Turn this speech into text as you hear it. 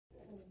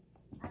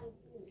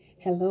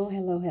Hello,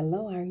 hello,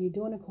 hello. How are you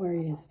doing,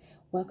 Aquarius?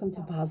 Welcome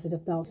to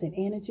Positive Thoughts and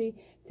Energy.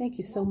 Thank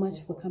you so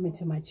much for coming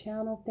to my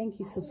channel. Thank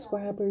you,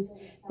 subscribers.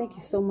 Thank you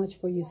so much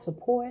for your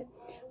support.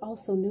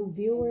 Also, new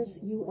viewers,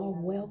 you are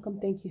welcome.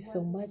 Thank you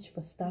so much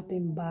for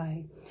stopping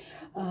by.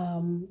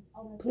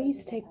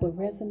 Please take what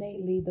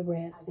resonates, leave the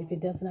rest. If it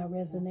does not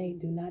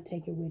resonate, do not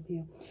take it with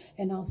you.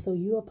 And also,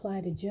 you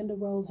apply the gender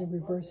roles and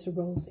reverse the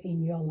roles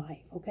in your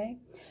life, okay?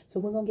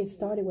 So we're going to get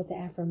started with the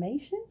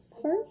affirmations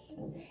first,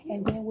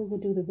 and then we will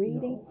do the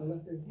reading.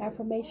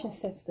 Affirmation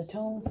sets the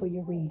tone for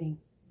your reading,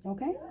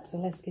 okay? So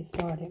let's get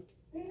started.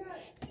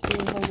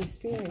 Spirit, Holy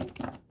Spirit,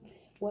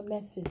 what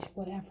message,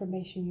 what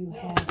affirmation you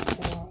have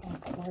for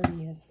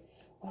Aquarius?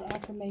 What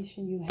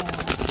affirmation you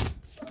have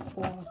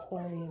for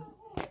Aquarius?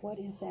 What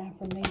is the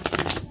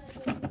affirmation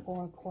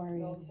for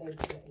Aquarius?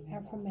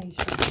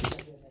 Affirmation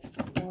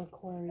for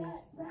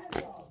Aquarius.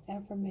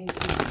 Affirmation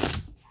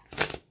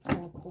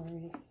for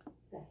Aquarius.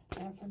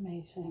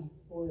 Affirmation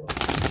for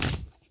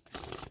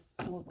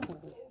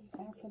Aquarius.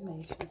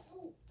 Affirmation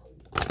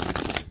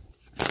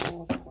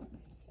for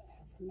Aquarius.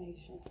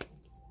 Affirmation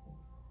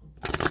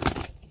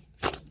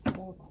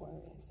for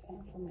Aquarius.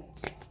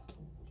 Affirmation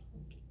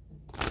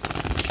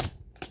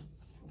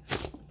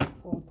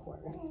for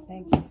Aquarius.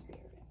 Thank you, Spirit.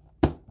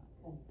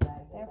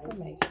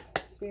 Affirmation.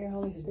 Spirit,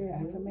 Holy Spirit,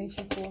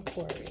 affirmation for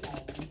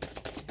Aquarius.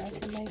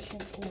 Affirmation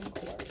for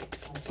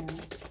Aquarius.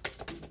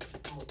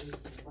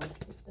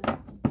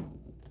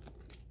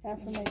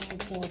 Affirmation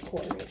for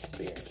Aquarius,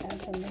 Spirit.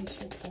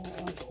 Affirmation for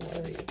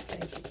Aquarius.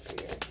 Thank you,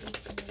 Spirit.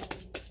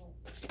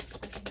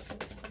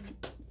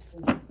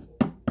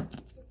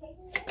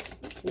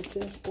 This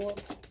is for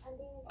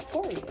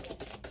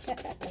Aquarius.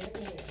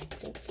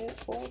 This is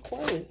for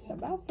Aquarius. I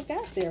about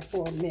forgot there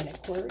for a minute,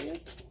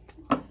 Aquarius.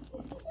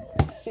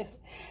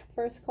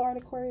 First card,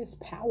 Aquarius,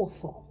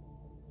 powerful.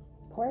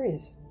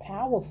 Aquarius,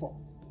 powerful.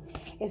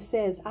 It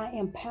says, I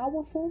am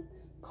powerful,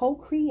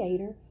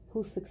 co-creator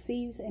who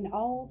succeeds in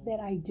all that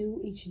I do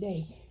each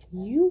day.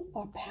 You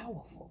are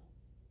powerful.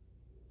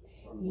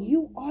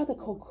 You are the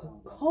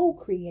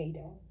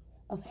co-creator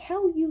of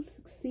how you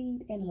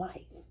succeed in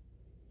life.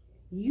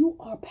 You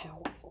are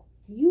powerful.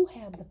 You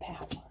have the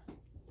power.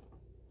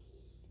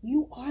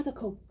 You are the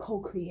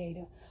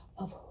co-creator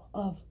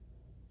of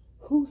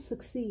who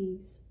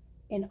succeeds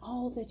in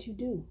all that you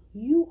do.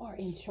 You are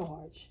in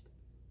charge.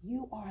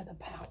 You are the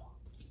power.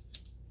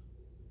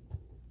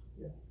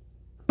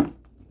 Yeah.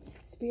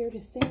 Spirit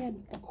is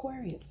saying,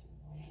 Aquarius,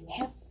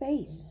 have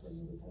faith.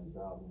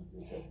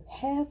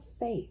 Have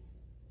faith.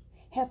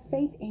 Have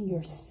faith in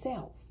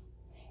yourself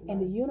and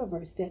the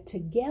universe, that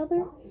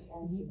together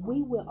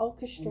we will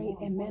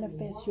orchestrate and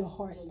manifest your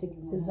heart's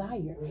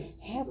desire.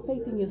 Have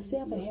faith in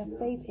yourself and have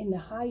faith in the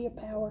higher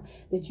power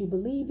that you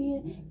believe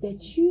in,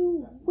 that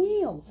you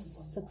will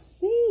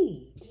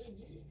succeed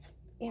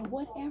in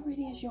whatever it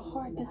is your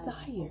heart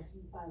desire.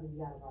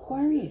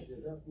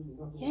 Aquarius,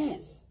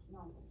 yes,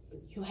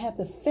 you have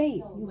the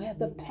faith, you have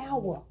the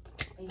power.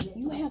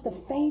 You have the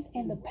faith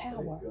and the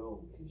power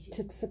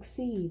to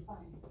succeed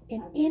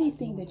in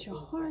anything that your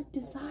heart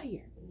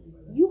desires.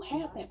 You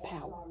have that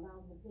power.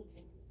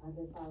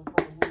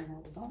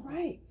 All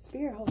right.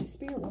 Spirit, Holy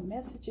Spirit, what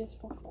message is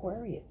for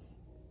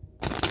Aquarius?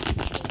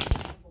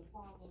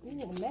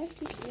 Spirit, the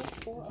message is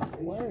for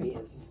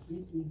Aquarius.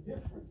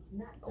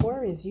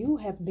 Aquarius, you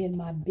have been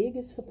my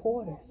biggest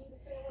supporters.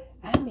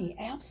 I mean,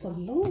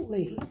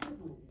 absolutely.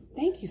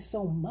 Thank you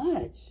so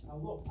much.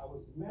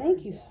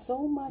 Thank you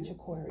so much,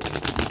 Aquarius.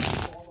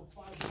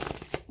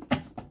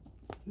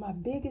 My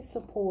biggest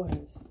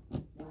supporters.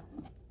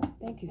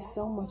 Thank you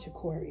so much,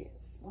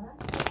 Aquarius.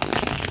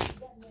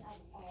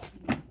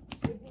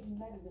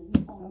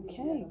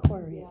 Okay,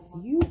 Aquarius,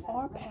 you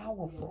are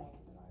powerful.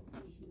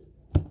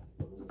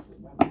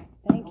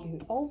 Thank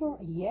you.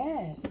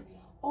 Yes.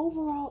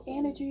 Overall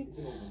energy.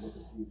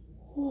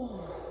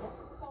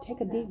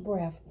 Take a deep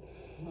breath.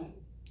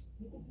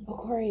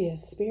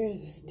 Aquarius, Spirit,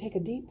 take a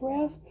deep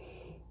breath.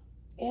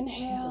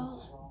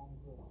 Inhale.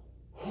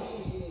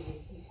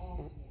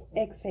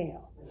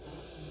 Exhale.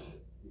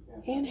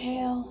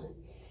 Inhale.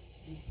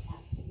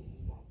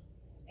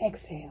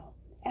 Exhale.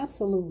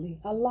 Absolutely.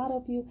 A lot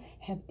of you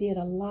have did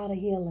a lot of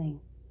healing.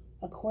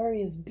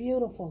 Aquarius,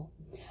 beautiful.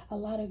 A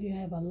lot of you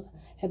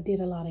have did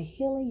a lot of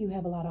healing. You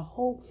have a lot of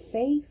hope,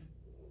 faith,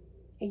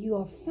 and you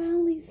are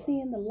finally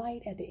seeing the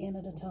light at the end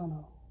of the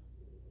tunnel.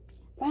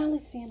 Finally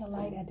seeing the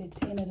light at the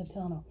end of the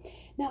tunnel.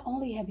 Not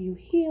only have you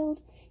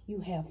healed, you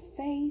have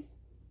faith.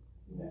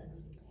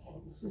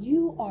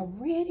 You are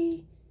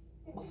ready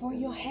for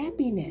your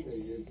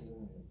happiness.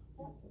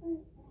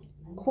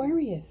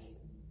 Aquarius,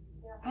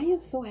 I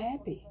am so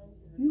happy.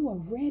 You are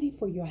ready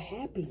for your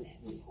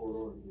happiness.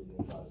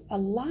 A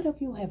lot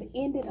of you have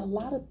ended a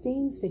lot of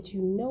things that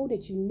you know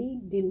that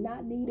you did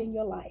not need in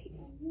your life.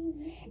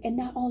 And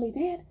not only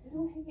that,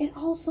 it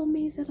also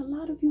means that a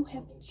lot of you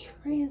have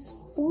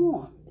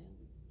transformed.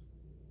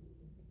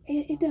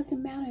 It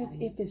doesn't matter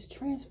if it's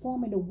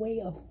transforming the way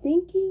of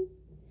thinking,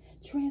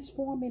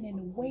 transforming in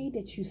the way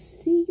that you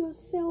see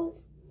yourself,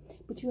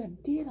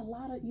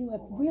 but you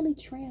have really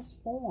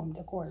transformed,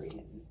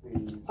 Aquarius.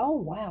 Oh,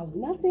 wow.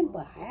 Nothing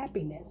but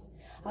happiness.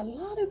 A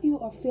lot of you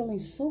are feeling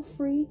so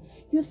free.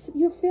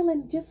 You're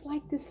feeling just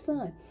like the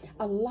sun.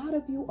 A lot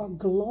of you are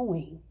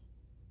glowing.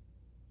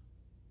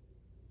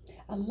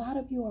 A lot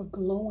of you are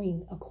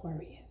glowing,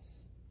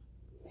 Aquarius.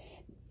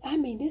 I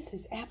mean, this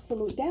is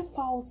absolute. That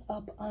falls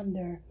up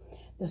under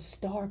the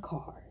Star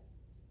card.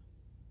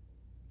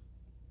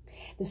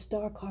 The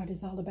Star card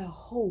is all about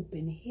hope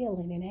and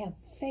healing and have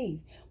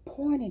faith,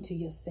 pouring into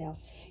yourself.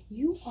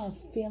 You are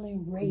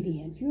feeling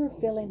radiant. You're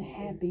feeling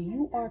happy.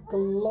 You are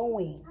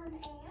glowing.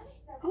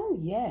 Oh,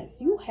 yes,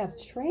 you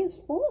have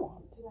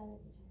transformed.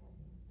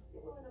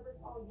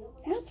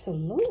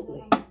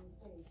 Absolutely.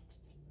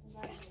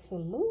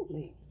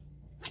 Absolutely.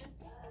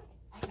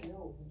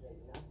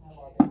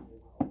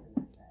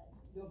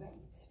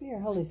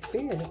 Spirit, Holy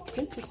Spirit,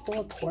 this is for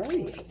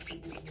Aquarius.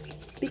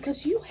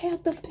 Because you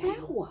have the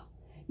power.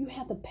 You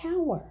have the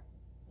power.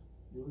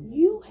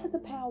 You have the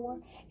power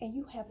and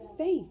you have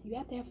faith. You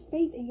have to have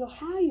faith in your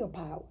higher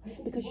power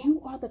because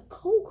you are the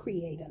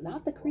co-creator,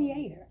 not the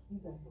creator.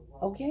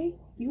 Okay?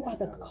 You are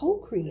the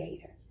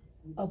co-creator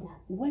of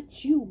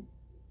what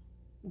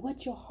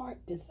your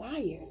heart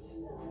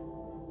desires.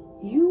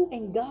 You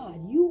and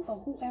God, you or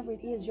whoever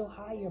it is your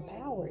higher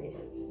power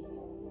is.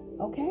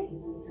 Okay?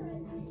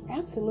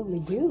 Absolutely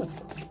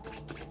beautiful.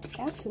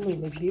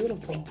 Absolutely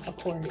beautiful,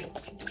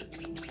 Aquarius.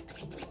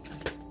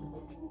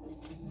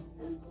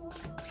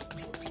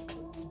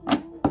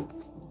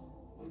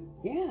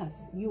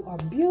 Yes, you are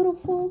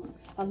beautiful.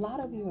 A lot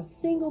of you are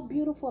single,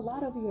 beautiful. A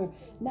lot of you are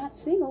not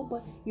single,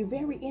 but you're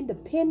very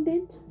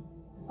independent.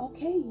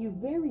 Okay, you're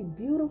very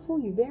beautiful.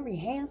 You're very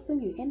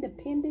handsome. You're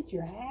independent.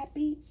 You're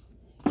happy.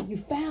 You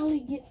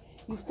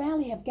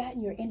finally have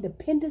gotten your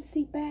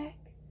independency back.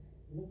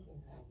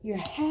 You're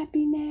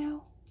happy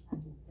now.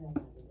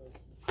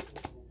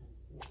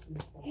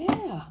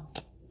 Yeah.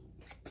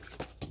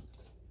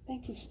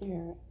 Thank you,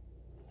 Spirit.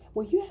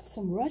 Well, you have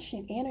some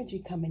Russian energy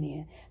coming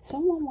in.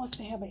 Someone wants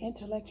to have an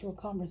intellectual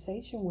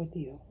conversation with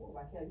you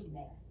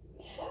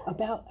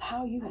about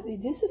how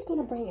this is going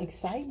to bring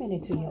excitement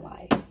into your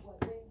life.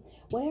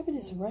 Whatever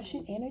this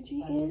Russian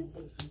energy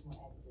is,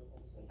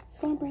 it's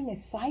going to bring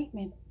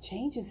excitement,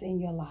 changes in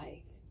your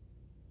life.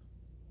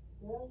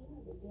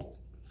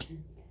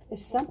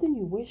 It's something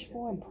you wish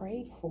for and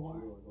prayed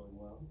for.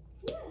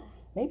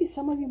 Maybe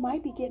some of you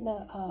might be getting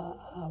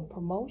a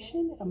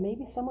promotion, or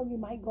maybe some of you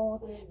might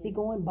be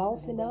going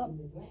bossing up.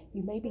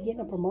 You may be getting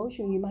a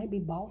promotion. You might be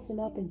bossing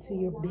up into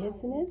your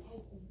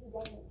business.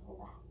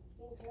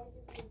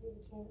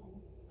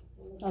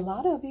 A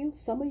lot of you,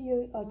 some of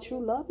you,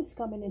 true love is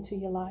coming into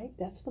your life.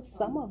 That's for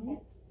some of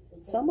you.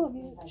 Some of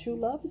you, true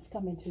love is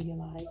coming to your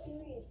life.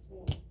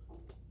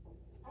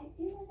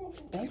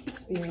 Thank you,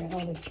 Spirit,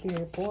 Holy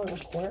Spirit, for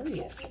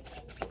Aquarius.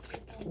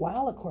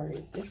 Wow,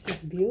 Aquarius, this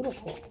is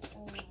beautiful.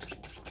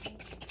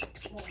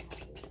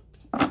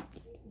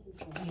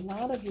 A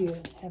lot of you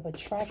have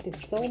attracted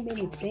so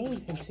many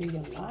things into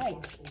your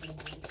life.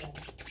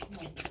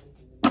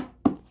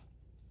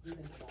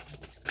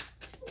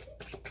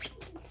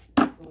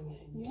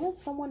 You have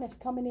someone that's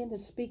coming in to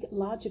speak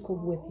logical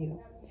with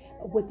you,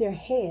 with their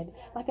head.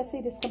 Like I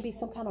said, this could be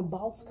some kind of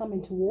boss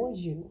coming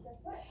towards you.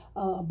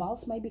 A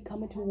boss might be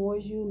coming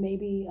towards you,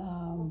 maybe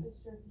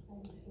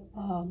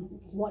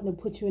wanting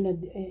to put you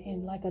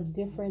in like a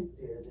different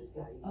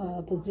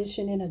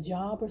position in a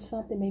job or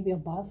something. Maybe a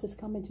boss is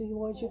coming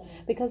towards you,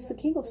 because the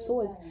King of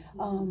Swords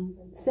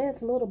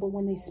says little, but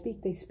when they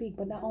speak, they speak.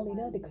 But not only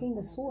that, the King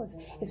of Swords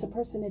is a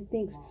person that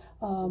thinks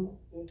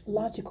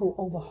logical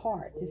over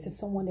heart. This is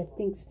someone that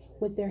thinks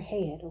with their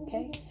head,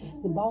 okay?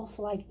 The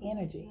boss-like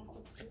energy.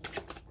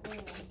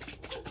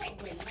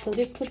 So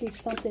this could be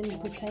something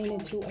pertaining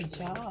to a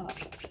job,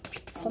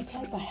 some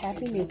type of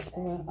happiness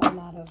for a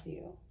lot of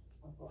you.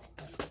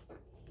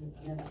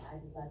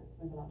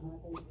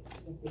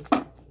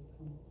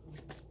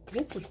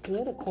 This is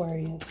good,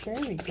 Aquarius.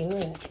 Very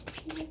good.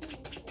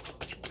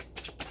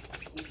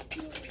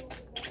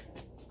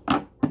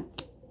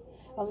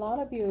 A lot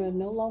of you are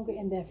no longer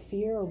in that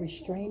fear or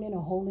restraining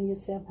or holding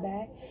yourself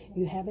back.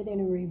 You have it in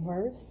a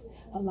reverse.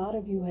 A lot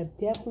of you have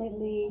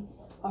definitely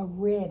are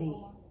ready.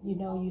 You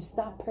know, you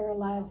stop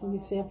paralyzing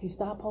yourself. You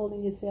stop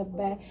holding yourself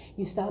back.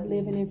 You stop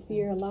living in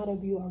fear. A lot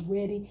of you are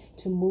ready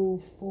to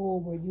move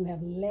forward. You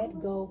have let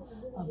go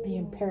of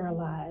being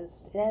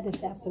paralyzed. That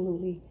is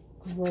absolutely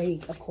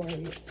great,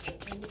 Aquarius.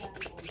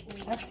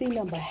 I see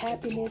nothing but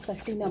happiness. I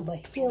see nothing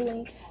but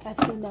healing. I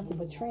see nothing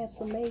but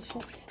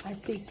transformation. I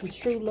see some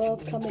true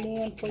love coming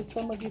in for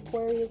some of you,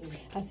 Aquarius.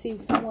 I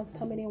see someone's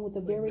coming in with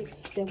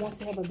that wants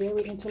to have a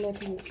very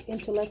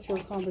intellectual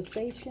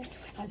conversation.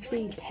 I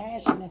see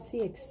passion. I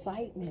see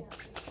excitement.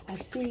 I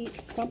see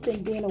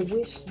something being a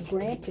wish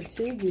granted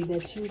to you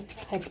that you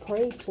have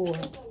prayed for.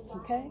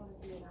 Okay?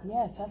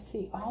 Yes, I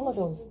see all of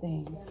those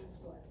things.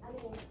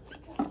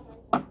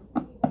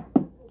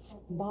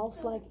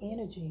 boss-like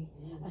energy.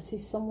 I see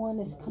someone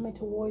that's coming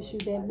towards you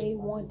that may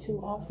want to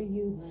offer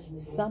you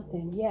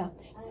something. Yeah,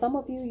 some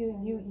of you,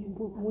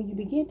 when you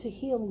begin to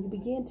heal and you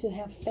begin to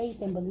have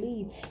faith and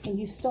believe, and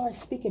you start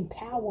speaking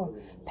power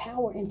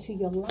into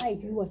your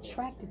life, you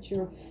attracted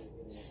your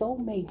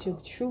soulmate, your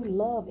true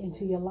love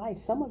into your life.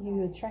 Some of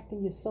you are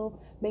attracting your soulmate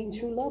and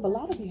true love. A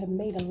lot of you have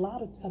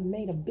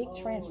made a big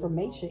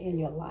transformation in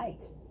your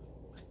life.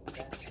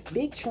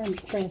 Big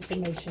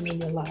transformation in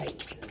your life.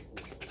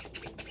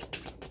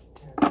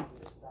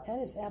 That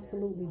is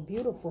absolutely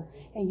beautiful.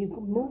 And you're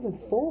moving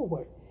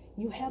forward.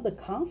 You have the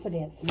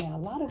confidence now. A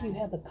lot of you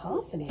have the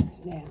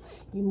confidence now.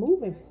 You're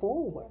moving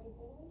forward.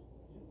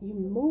 You're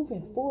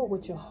moving forward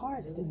what your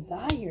heart's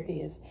desire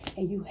is.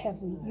 And you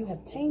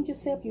have tamed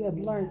yourself. You have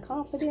learned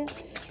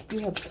confidence. You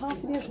have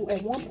confidence.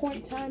 At one point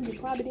in time, you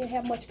probably didn't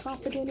have much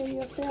confidence in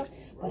yourself.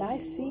 But I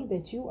see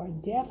that you are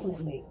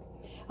definitely...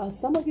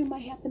 some of you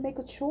might have to make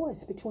a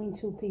choice between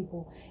two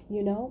people.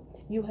 You know,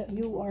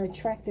 you are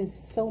attracting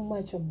so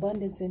much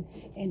abundance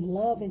and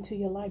love into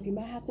your life. You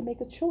might have to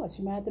make a choice.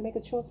 You might have to make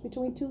a choice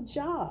between two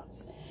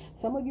jobs.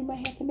 Some of you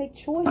might have to make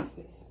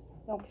choices.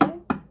 Okay?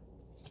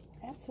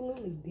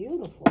 Absolutely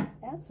beautiful.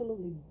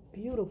 Absolutely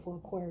beautiful,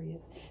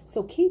 Aquarius.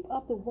 So keep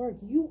up the work.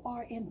 You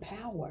are in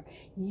power.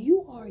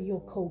 You are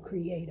your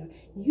co-creator.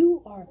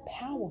 You are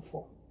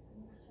powerful.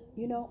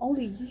 You know,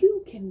 only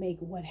you can make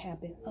what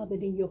happen other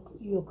than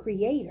your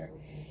creator,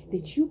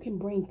 that you can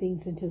bring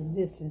things into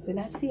existence. And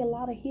I see a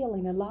lot of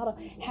healing, a lot of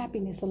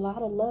happiness, a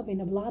lot of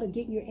loving, a lot of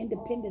getting your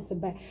independence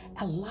back,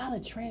 a lot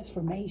of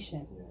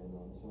transformation.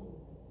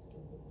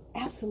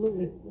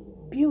 Absolutely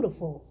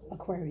beautiful,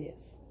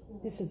 Aquarius.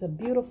 This is a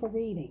beautiful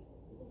reading.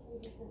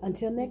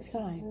 Until next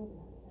time.